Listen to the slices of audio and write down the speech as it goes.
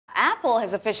Apple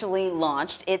has officially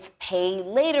launched its Pay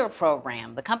Later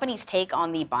program, the company's take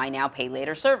on the Buy Now, Pay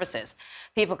Later services.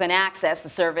 People can access the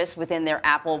service within their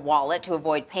Apple Wallet to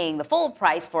avoid paying the full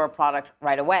price for a product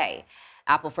right away.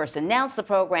 Apple first announced the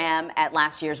program at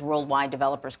last year's Worldwide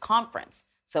Developers Conference.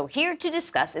 So here to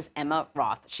discuss is Emma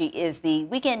Roth. She is the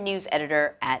weekend news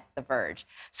editor at The Verge.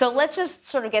 So let's just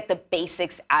sort of get the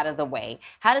basics out of the way.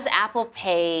 How does Apple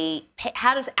Pay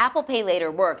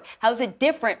Later work? How is it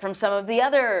different from some of the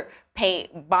other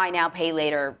Buy Now, Pay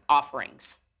Later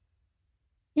offerings?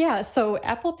 Yeah, so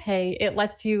Apple Pay, it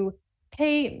lets you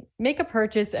make a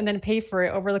purchase and then pay for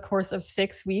it over the course of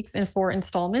 6 weeks in 4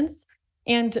 installments.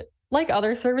 And like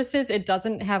other services, it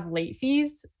doesn't have late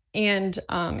fees. And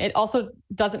it also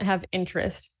doesn't have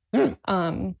interest. So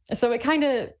it's kind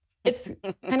of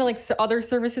like other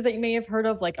services that you may have heard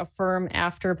of, like Affirm,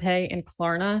 Afterpay, and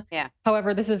Klarna. Yeah.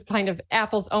 However, this is kind of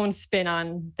Apple's own spin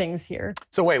on things here.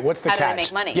 So wait, what's the catch? How do they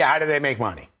make money? Yeah, how do they make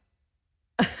money?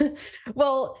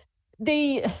 Well,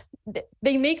 they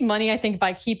make money, I think,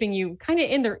 by keeping you kind of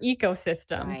in their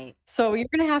ecosystem. Right. So you're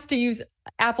going to have to use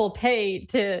Apple Pay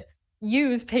to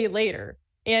use Pay Later.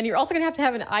 And you're also going to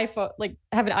have an iPhone,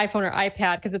 or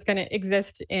iPad, because it's going to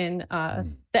exist in the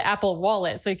Apple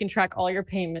Wallet, so you can track all your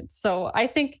payments. So I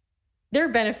think their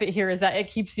benefit here is that it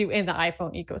keeps you in the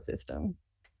iPhone ecosystem.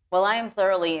 Well, I am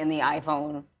thoroughly in the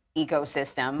iPhone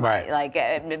ecosystem. Right. Like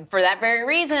for that very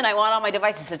reason, I want all my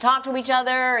devices to talk to each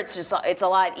other. It's a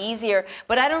lot easier.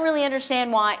 But I don't really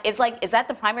understand why. Is that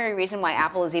the primary reason why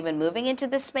Apple is even moving into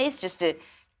this space, just to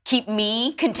keep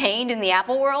me contained in the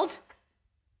Apple world?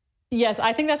 Yes,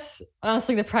 I think that's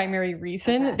honestly the primary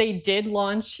reason. Okay. They did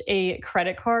launch a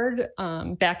credit card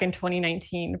back in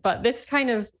 2019, but this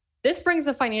brings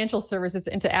the financial services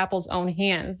into Apple's own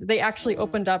hands. They actually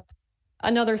opened up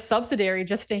another subsidiary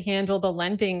just to handle the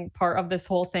lending part of this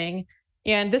whole thing.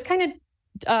 And this kind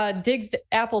of digs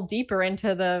Apple deeper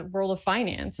into the world of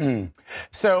finance.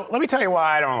 So let me tell you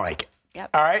why I don't like it.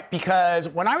 Yep. All right, because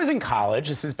when I was in college,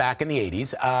 this is back in the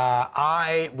 80s,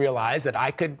 I realized that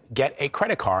I could get a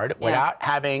credit card without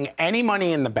having any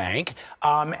money in the bank.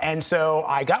 And so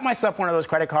I got myself one of those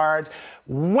credit cards,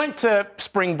 went to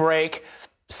spring break,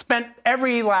 spent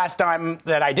every last dime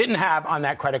that I didn't have on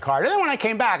that credit card. And then when I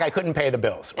came back, I couldn't pay the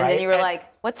bills. And then you were like,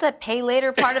 what's that Pay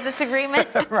Later part of this agreement?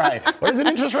 Right. What is an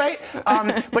interest rate?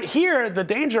 But here, the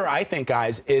danger, I think,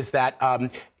 guys, is that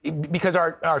because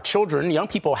our children, young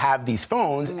people, have these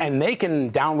phones and they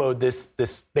can download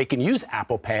they can use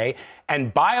Apple Pay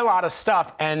and buy a lot of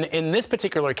stuff. And in this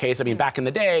particular case, I mean, back in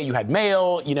the day, you had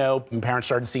mail, and parents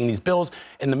started seeing these bills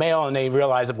in the mail and they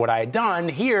realized what I had done.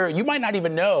 Here, you might not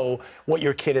even know what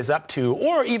your kid is up to,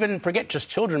 or even forget just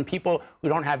children, people who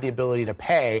don't have the ability to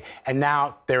pay, and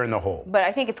now they're in the hole. But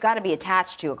I think it's got to be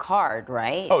attached to a card,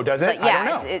 right? Oh, does it? But yeah, I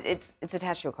don't know. it's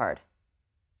attached to a card.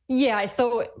 Yeah,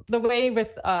 so the way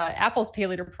with Apple's Pay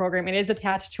Later program, it is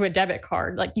attached to a debit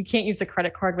card. Like, you can't use a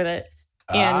credit card with it.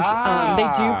 And they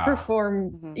do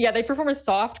perform, they perform a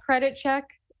soft credit check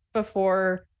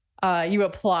before you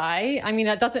apply. I mean,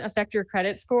 that doesn't affect your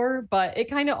credit score, but it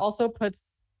kind of also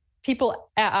puts people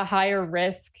at a higher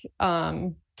risk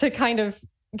to kind of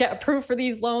get approved for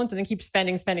these loans and then keep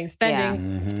spending, stacking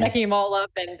them all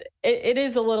up. And it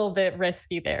is a little bit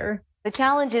risky there. The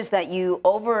challenge is that you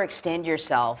overextend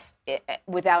yourself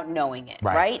without knowing it,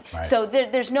 right? So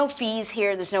there's no fees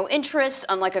here. There's no interest,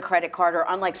 unlike a credit card or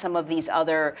unlike some of these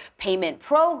other payment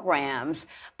programs.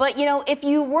 But, if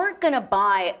you weren't going to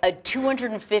buy a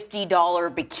 $250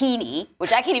 bikini,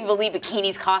 which I can't even believe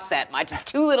bikinis cost that much. It's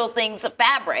 2 little things of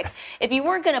fabric. If you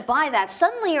weren't going to buy that,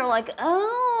 suddenly you're like,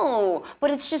 oh, but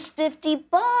it's just $50,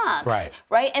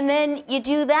 right? And then you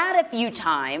do that a few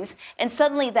times, and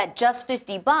suddenly that just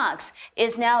 $50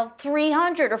 is now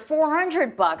 $300 or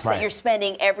 $400 that you're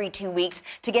spending every 2 weeks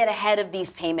to get ahead of these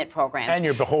payment programs. And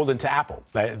you're beholden to Apple.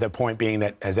 The point being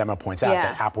that, as Emma points out,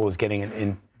 that Apple is getting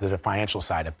in the financial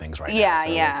side of things right now.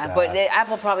 So but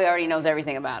Apple probably already knows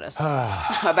everything about us,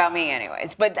 about me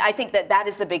anyways. But I think that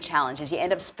is the big challenge, is you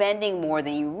end up spending more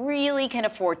than you really can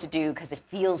afford to do because it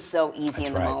feels so easy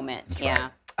in the moment.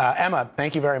 Emma,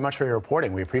 thank you very much for your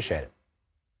reporting. We appreciate it.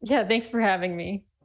 Yeah, thanks for having me.